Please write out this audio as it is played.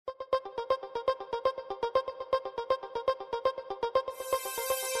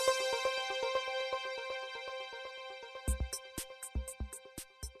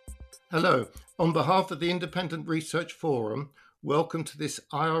Hello. On behalf of the Independent Research Forum, welcome to this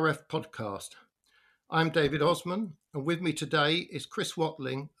IRF podcast. I'm David Osman, and with me today is Chris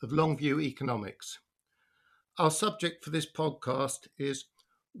Watling of Longview Economics. Our subject for this podcast is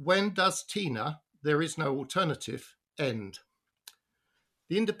When Does TINA, There Is No Alternative, End?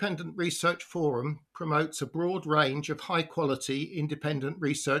 The Independent Research Forum promotes a broad range of high-quality independent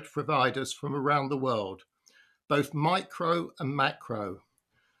research providers from around the world, both micro and macro.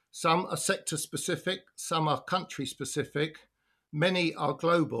 Some are sector-specific, some are country-specific, many are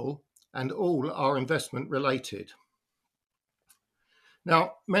global, and all are investment-related.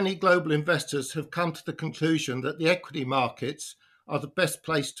 Now, many global investors have come to the conclusion that the equity markets are the best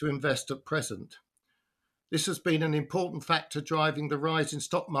place to invest at present. This has been an important factor driving the rise in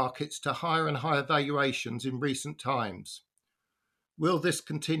stock markets to higher and higher valuations in recent times. Will this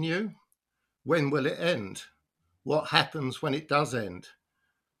continue? When will it end? What happens when it does end?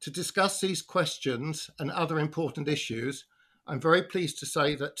 To discuss these questions and other important issues, I'm very pleased to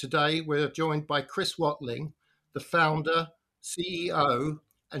say that today we're joined by Chris Watling, the founder, CEO,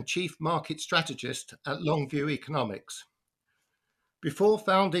 and Chief Market Strategist at Longview Economics. Before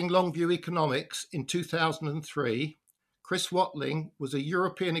founding Longview Economics in 2003, Chris Watling was a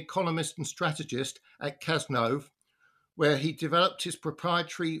European economist and strategist at Cazenove, where he developed his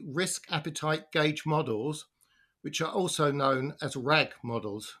proprietary risk appetite gauge models, which are also known as RAG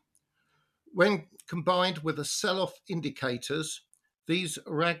models. When combined with the sell-off indicators, these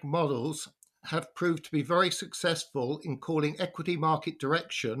RAG models have proved to be very successful in calling equity market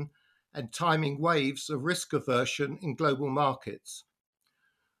direction and timing waves of risk aversion in global markets.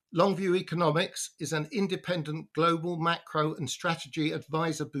 Longview Economics is an independent global macro and strategy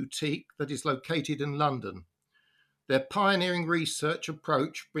advisor boutique that is located in London. Their pioneering research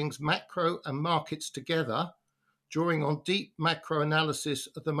approach brings macro and markets together, drawing on deep macro analysis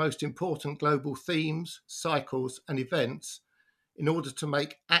of the most important global themes, cycles, and events in order to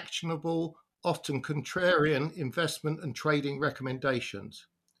make actionable, often contrarian investment and trading recommendations.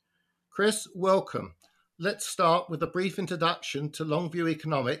 Chris, welcome. Let's start with a brief introduction to Longview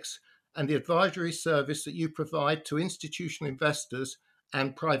Economics and the advisory service that you provide to institutional investors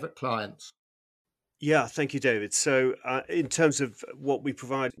and private clients. Yeah, thank you, David. So in terms of what we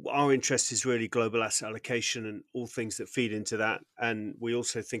provide, our interest is really global asset allocation and all things that feed into that. And we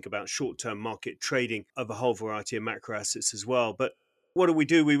also think about short-term market trading of a whole variety of macro assets as well. But what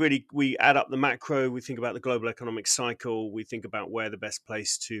do? We add up the macro, we think about the global economic cycle, we think about where the best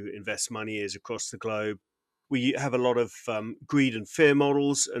place to invest money is across the globe. We have a lot of greed and fear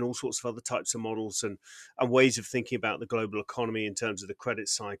models and all sorts of other types of models and ways of thinking about the global economy in terms of the credit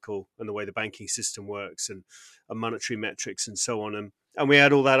cycle and the way the banking system works and monetary metrics and so on. And we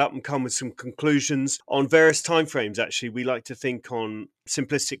add all that up and come with some conclusions on various timeframes. Actually, we like to think on,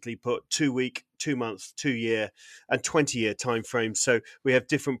 simplistically put, 2 week, 2 month, 2 year, and 20-year timeframes. So we have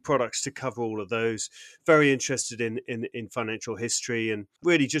different products to cover all of those. Very interested in financial history and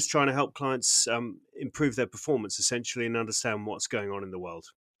really just trying to help clients improve their performance, essentially, and understand what's going on in the world.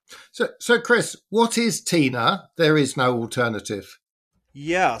 So Chris, what is TINA? There is no alternative.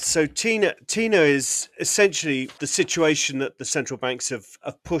 Yeah, so TINA is essentially the situation that the central banks have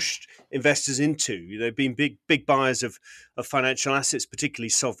pushed investors into. They've been big buyers of financial assets, particularly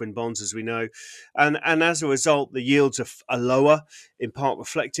sovereign bonds, as we know, and as a result, the yields are lower, in part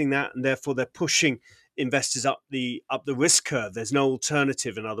reflecting that, and therefore they're pushing investors up the risk curve. There's no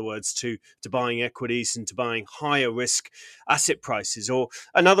alternative, in other words, to buying equities and to buying higher risk asset prices. Or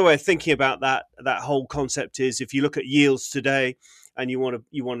another way of thinking about that whole concept is if you look at yields today, and you want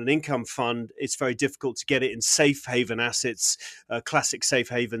an income fund, it's very difficult to get it in safe haven assets, classic safe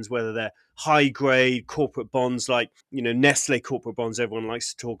havens, whether they're high grade corporate bonds like Nestle corporate bonds everyone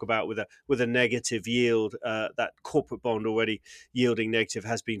likes to talk about with a negative yield. That corporate bond already yielding negative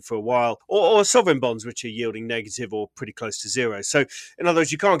has been for a while, or sovereign bonds which are yielding negative or pretty close to zero. So in other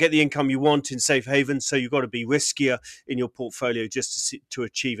words, you can't get the income you want in safe havens, so you've got to be riskier in your portfolio just to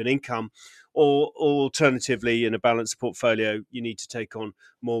achieve an income. Or alternatively, in a balanced portfolio, you need to take on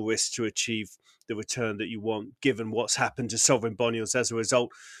more risk to achieve the return that you want, given what's happened to sovereign bond yields as a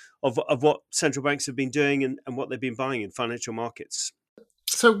result of what central banks have been doing and what they've been buying in financial markets.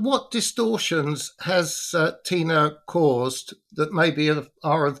 So what distortions has TINA caused that maybe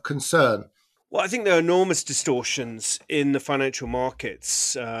are of concern? Well, I think there are enormous distortions in the financial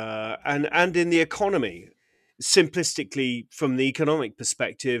markets and in the economy. Simplistically, from the economic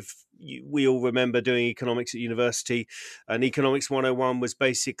perspective, we all remember doing economics at university, and Economics 101 was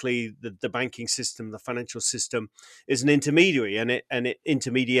basically the banking system, the financial system is an intermediary, and it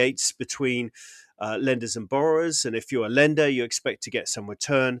intermediates between lenders and borrowers. And if you're a lender, you expect to get some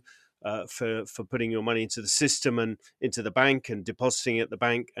return for putting your money into the system and into the bank and depositing it at the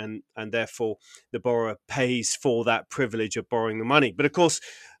bank, and therefore the borrower pays for that privilege of borrowing the money. But of course,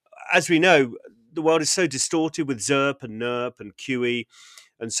 as we know, the world is so distorted with ZERP and NERP and QE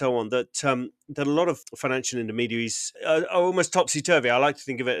and so on that a lot of financial intermediaries are almost topsy-turvy. I like to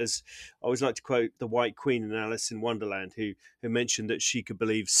think of it as, I always like to quote the White Queen in Alice in Wonderland, who mentioned that she could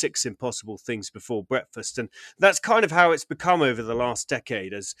believe 6 impossible things before breakfast. And that's kind of how it's become over the last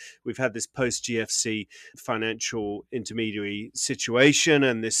decade, as we've had this post-GFC financial intermediary situation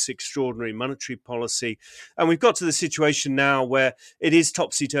and this extraordinary monetary policy. And we've got to the situation now where it is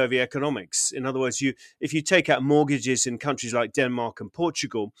topsy-turvy economics. In other words, if you take out mortgages in countries like Denmark and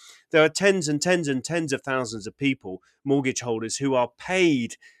Portugal, there are tens and tens and tens of thousands of people, mortgage holders, who are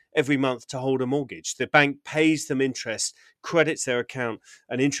paid every month to hold a mortgage. The bank pays them interest, credits their account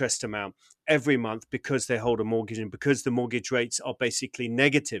an interest amount every month because they hold a mortgage and because the mortgage rates are basically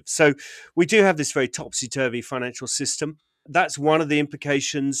negative. So we do have this very topsy-turvy financial system. That's one of the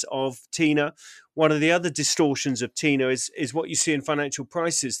implications of TINA. One of the other distortions of TINA is what you see in financial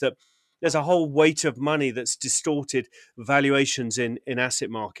prices, that there's a whole weight of money that's distorted valuations in asset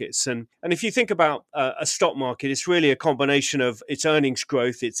markets. And if you think about a stock market, it's really a combination of its earnings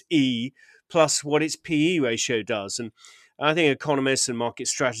growth, its E, plus what its PE ratio does. And I think economists and market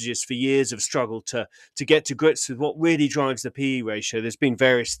strategists for years have struggled to get to grips with what really drives the PE ratio. There's been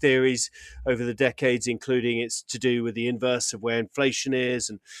various theories over the decades, including it's to do with the inverse of where inflation is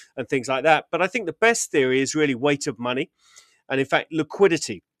and things like that. But I think the best theory is really weight of money and, in fact,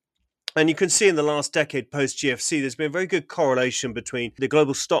 liquidity. And you can see in the last decade post-GFC, there's been a very good correlation between the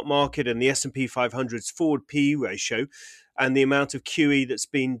global stock market and the S&P 500's forward PE ratio and the amount of QE that's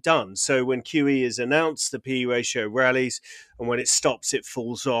been done. So when QE is announced, the PE ratio rallies, and when it stops, it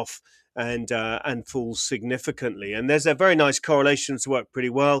falls off and falls significantly. And there's a very nice correlation that's worked pretty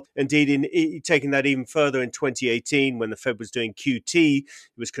well. Indeed, in taking that even further in 2018, when the Fed was doing QT, it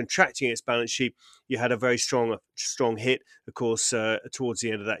was contracting its balance sheet. You had a very strong hit, of course, towards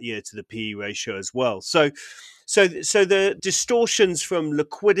the end of that year to the PE ratio as well. So the distortions from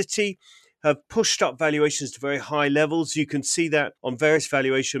liquidity have pushed up valuations to very high levels. You can see that on various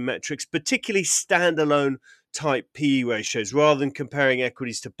valuation metrics, particularly standalone type PE ratios, rather than comparing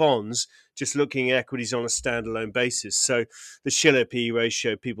equities to bonds, just looking at equities on a standalone basis. So the Shiller PE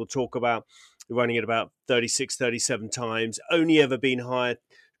ratio, people talk about running at about 36, 37 times, only ever been higher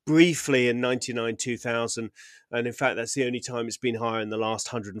briefly in 99, 2000. And in fact, that's the only time it's been higher in the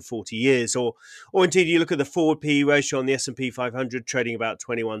last 140 years. Or indeed, you look at the forward PE ratio on the S&P 500 trading about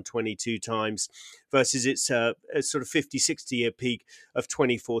 21, 22 times versus its sort of 50, 60-year peak of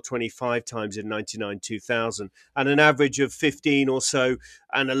 24, 25 times in 99, 2000, and an average of 15 or so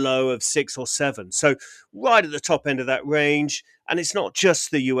and a low of 6 or 7. So right at the top end of that range. And it's not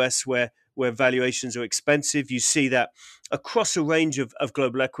just the US where valuations are expensive. You see that across a range of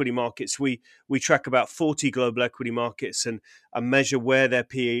global equity markets. We track about 40 global equity markets and measure where their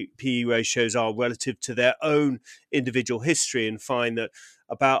PE ratios are relative to their own individual history, and find that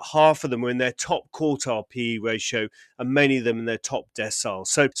about half of them are in their top quartile PE ratio and many of them in their top decile.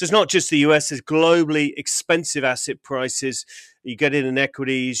 So it's not just the US, there's globally expensive asset prices. You get it in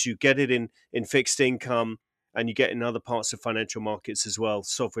equities, you get it in fixed income, and you get in other parts of financial markets as well,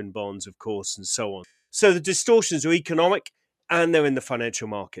 sovereign bonds, of course, and so on. So the distortions are economic and they're in the financial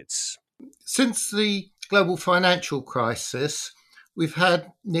markets. Since the global financial crisis, we've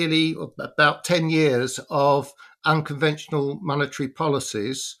had nearly about 10 years of unconventional monetary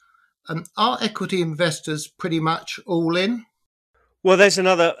policies. Are equity investors pretty much all in? Well, there's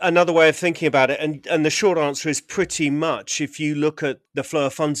another way of thinking about it, and the short answer is pretty much. If you look at the flow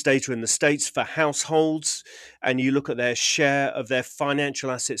of funds data in the States for households, and you look at their share of their financial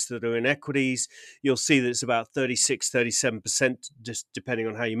assets that are in equities, you'll see that it's about 36, 37%, just depending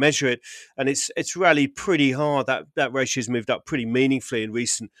on how you measure it. And it's rallied pretty hard. That ratio has moved up pretty meaningfully in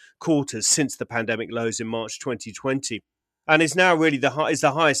recent quarters since the pandemic lows in March 2020. And is now really the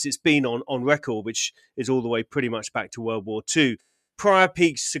highest it's been on record, which is all the way pretty much back to World War II. Prior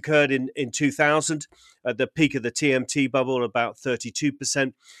peaks occurred in 2000, at the peak of the TMT bubble, about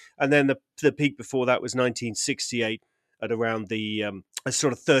 32%. And then the peak before that was 1968 at around the a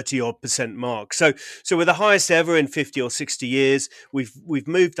sort of 30-odd% mark. So we're the highest ever in 50 or 60 years. We've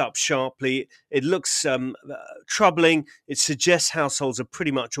moved up sharply. It looks troubling. It suggests households are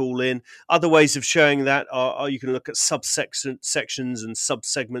pretty much all in. Other ways of showing that are you can look at sections and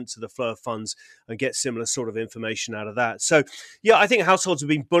sub-segments of the flow of funds and get similar sort of information out of that. So, yeah, I think households have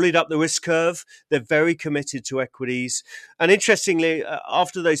been bullied up the risk curve. They're very committed to equities. And interestingly,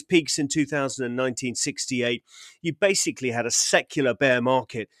 after those peaks in 2000 and 1968, you basically had a secular bear bear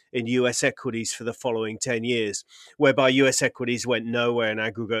market in US equities for the following 10 years, whereby US equities went nowhere in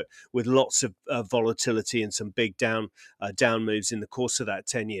aggregate, with lots of volatility and some big down moves in the course of that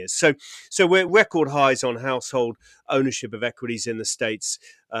 10 years. So we're record highs on household ownership of equities in the States.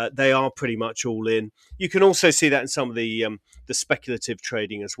 They are pretty much all in. You can also see that in some of the speculative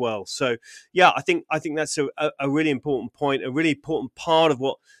trading as well. So yeah, I think that's a really important point, a really important part of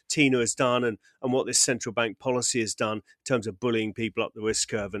what Tina has done and what this central bank policy has done in terms of bullying people up the risk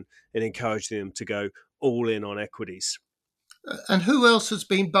curve and encouraging them to go all in on equities. And who else has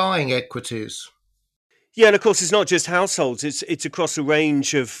been buying equities? Yeah, and of course, it's not just households. It's across a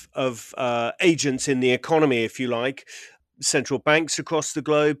range of agents in the economy, if you like. Central banks across the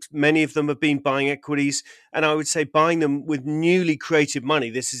globe, many of them have been buying equities, and I would say buying them with newly created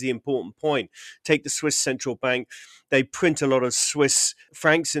money. This is the important point. Take the Swiss central bank. They print a lot of Swiss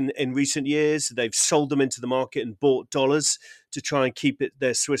francs in recent years. They've sold them into the market and bought dollars to try and keep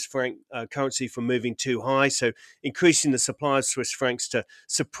their Swiss franc currency from moving too high. So increasing the supply of Swiss francs to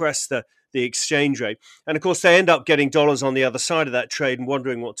suppress the exchange rate. And of course, they end up getting dollars on the other side of that trade and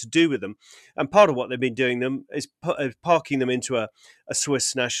wondering what to do with them. And part of what they've been doing them is parking them into a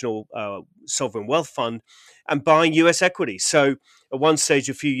Swiss national sovereign wealth fund and buying US equities. So at one stage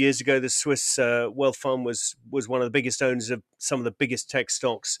a few years ago, the Swiss wealth fund was one of the biggest owners of some of the biggest tech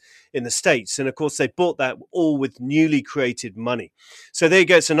stocks in the States. And of course, they bought that all with newly created money. So there you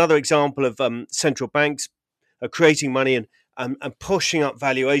go. It's another example of central banks creating money and pushing up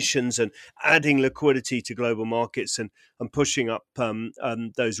valuations and adding liquidity to global markets and pushing up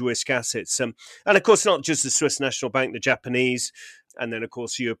those risk assets. And of course, not just the Swiss National Bank, the Japanese, and then, of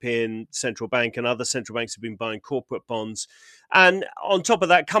course, European Central Bank and other central banks have been buying corporate bonds. And on top of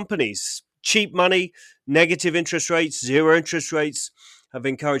that, companies, cheap money, negative interest rates, zero interest rates have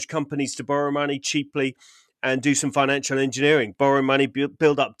encouraged companies to borrow money cheaply and do some financial engineering, borrow money,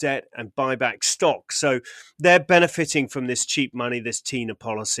 build up debt and buy back stock. So they're benefiting from this cheap money, this TINA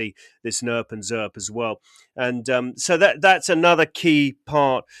policy, this NERP and ZERP as well. And so that's another key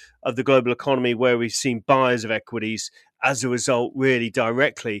part of the global economy where we've seen buyers of equities as a result really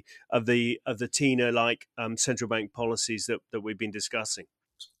directly of the TINA-like central bank policies that we've been discussing.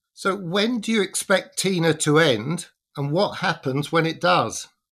 So when do you expect TINA to end and what happens when it does?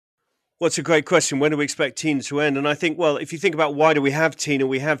 Well, it's a great question. When do we expect TINA to end? And I think, well, if you think about why do we have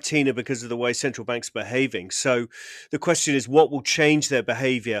TINA because of the way central banks are behaving. So the question is, what will change their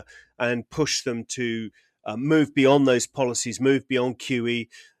behavior and push them to move beyond those policies, move beyond QE,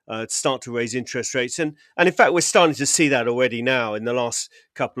 start to raise interest rates. And in fact, we're starting to see that already now. In the last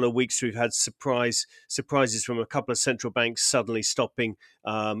couple of weeks, we've had surprises from a couple of central banks suddenly stopping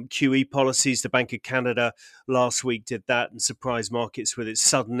QE policies. The Bank of Canada last week did that and surprised markets with its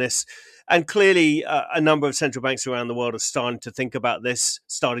suddenness. And clearly, a number of central banks around the world are starting to think about this,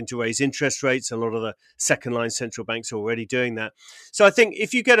 starting to raise interest rates. A lot of the second-line central banks are already doing that. So I think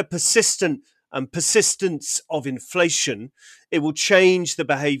if you get a persistence of inflation, it will change the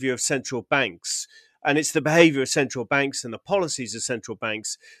behavior of central banks. And it's the behavior of central banks and the policies of central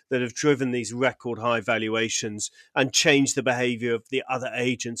banks that have driven these record high valuations and changed the behavior of the other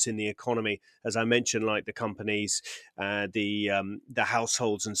agents in the economy, as I mentioned, like the companies, the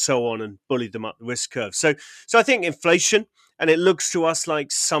households and so on, and bullied them up the risk curve. So I think inflation, and it looks to us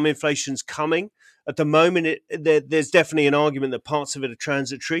like some inflation's coming. At the moment, there's definitely an argument that parts of it are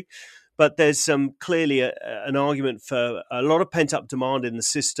transitory. But there's clearly an argument for a lot of pent-up demand in the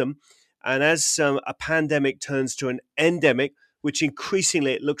system. And as a pandemic turns to an endemic, which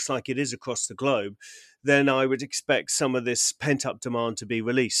increasingly it looks like it is across the globe, then I would expect some of this pent-up demand to be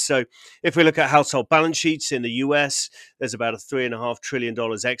released. So if we look at household balance sheets in the US, there's about $3.5 trillion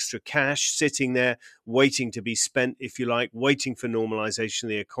extra cash sitting there, waiting to be spent, if you like, waiting for normalization of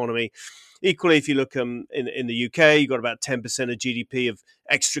the economy. Equally, if you look in the UK, you've got about 10% of GDP of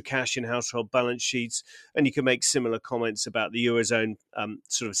extra cash in household balance sheets. And you can make similar comments about the Eurozone,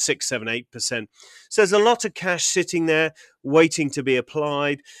 sort of 6, 7, 8%. So there's a lot of cash sitting there waiting to be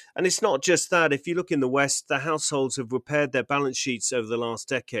applied. And it's not just that. If you look in the West, the households have repaired their balance sheets over the last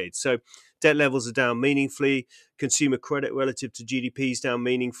decade. So debt levels are down meaningfully. Consumer credit relative to GDP is down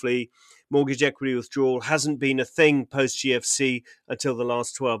meaningfully. Mortgage equity withdrawal hasn't been a thing post-GFC until the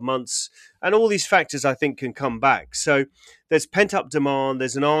last 12 months. And all these factors, I think, can come back. So there's pent-up demand.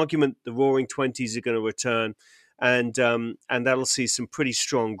 There's an argument the roaring 20s are going to return. And that'll see some pretty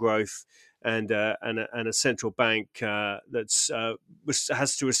strong growth and a central bank that's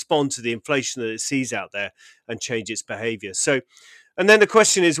has to respond to the inflation that it sees out there and change its behavior. So, and then the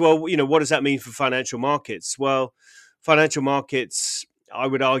question is, well, what does that mean for financial markets? Well, financial markets I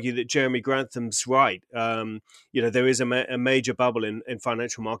would argue that Jeremy Grantham's right. There is a major bubble in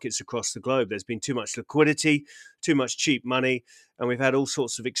financial markets across the globe. There's been too much liquidity, too much cheap money, and we've had all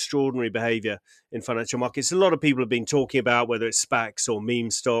sorts of extraordinary behavior in financial markets. A lot of people have been talking about whether it's SPACs or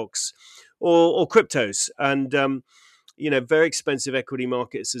meme stocks or cryptos, and very expensive equity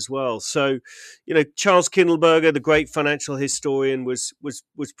markets as well. So, Charles Kindleberger, the great financial historian, was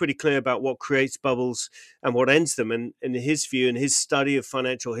pretty clear about what creates bubbles and what ends them. And in his view, in his study of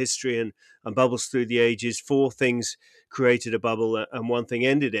financial history and bubbles through the ages, 4 things created a bubble and 1 thing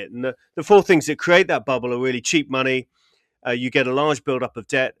ended it. And the 4 things that create that bubble are really cheap money. You get a large buildup of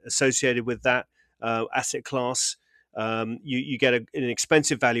debt associated with that asset class. You get an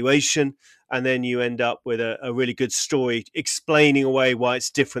expensive valuation, and then you end up with a really good story explaining away why it's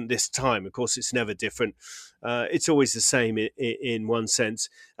different this time. Of course, it's never different. It's always the same in one sense.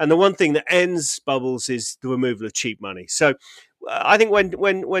 And the one thing that ends bubbles is the removal of cheap money. So I think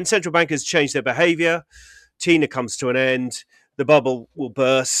when central bankers change their behavior, TINA comes to an end, the bubble will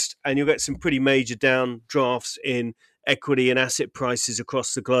burst, and you'll get some pretty major downdrafts in equity and asset prices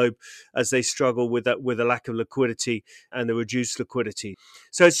across the globe as they struggle with a lack of liquidity and the reduced liquidity.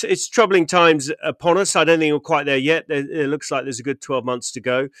 So it's troubling times upon us. I don't think we're quite there yet. It looks like there's a good 12 months to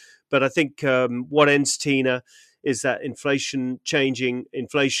go. But I think what ends TINA is that changing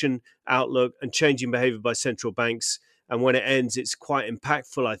inflation outlook and changing behavior by central banks. And when it ends, it's quite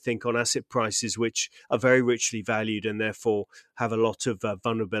impactful, I think, on asset prices, which are very richly valued and therefore have a lot of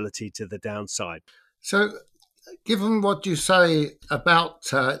vulnerability to the downside. So, given what you say about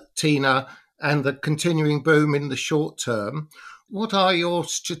TINA and the continuing boom in the short term, what are your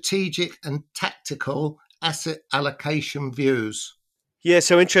strategic and tactical asset allocation views? Yeah,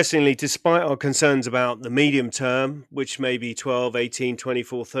 so interestingly, despite our concerns about the medium term, which may be 12, 18,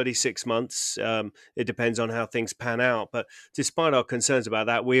 24, 36 months, it depends on how things pan out. But despite our concerns about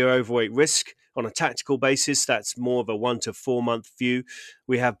that, we are overweight risk on a tactical basis. That's more of a 1 to 4 month view.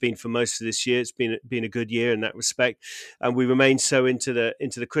 We have been for most of this year. It's been a good year in that respect, and we remain so into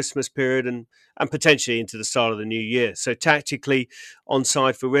the Christmas period and potentially into the start of the new year. So tactically on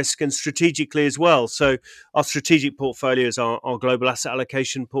side for risk and strategically as well. So our strategic portfolio is our global asset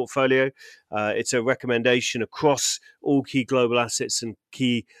allocation portfolio. It's a recommendation across all key global assets and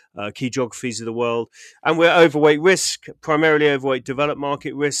key geographies of the world. And we're overweight risk, primarily overweight developed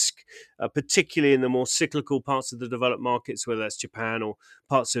market risk, particularly in the more cyclical parts of the developed markets, whether that's Japan or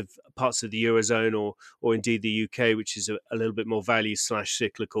parts of the Eurozone or indeed the UK, which is a little bit more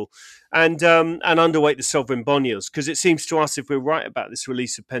value/cyclical, and underweight the sovereign bond yields, because it seems to us, if we're right about this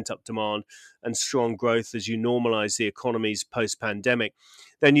release of pent-up demand and strong growth as you normalize the economies post-pandemic,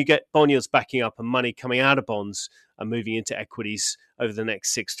 then you get bond yields backing up and money coming out of bonds and moving into equities over the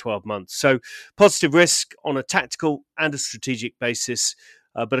next 6-12 months. So positive risk on a tactical and a strategic basis,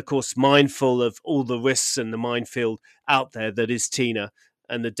 but of course mindful of all the risks and the minefield out there that is TINA,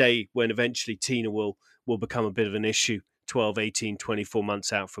 and the day when eventually TINA will become a bit of an issue 12, 18, 24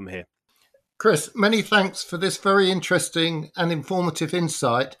 months out from here. Chris, many thanks for this very interesting and informative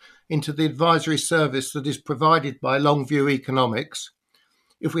insight into the advisory service that is provided by Longview Economics.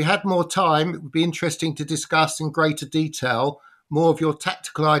 If we had more time, it would be interesting to discuss in greater detail more of your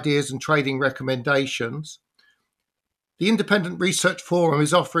tactical ideas and trading recommendations. The Independent Research Forum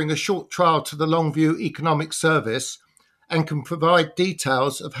is offering a short trial to the Longview Economics service and can provide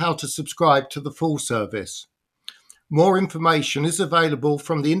details of how to subscribe to the full service. More information is available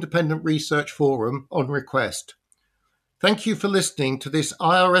from the Independent Research Forum on request. Thank you for listening to this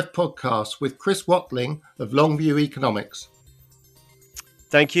IRF podcast with Chris Watling of Longview Economics.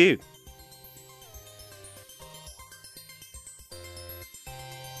 Thank you.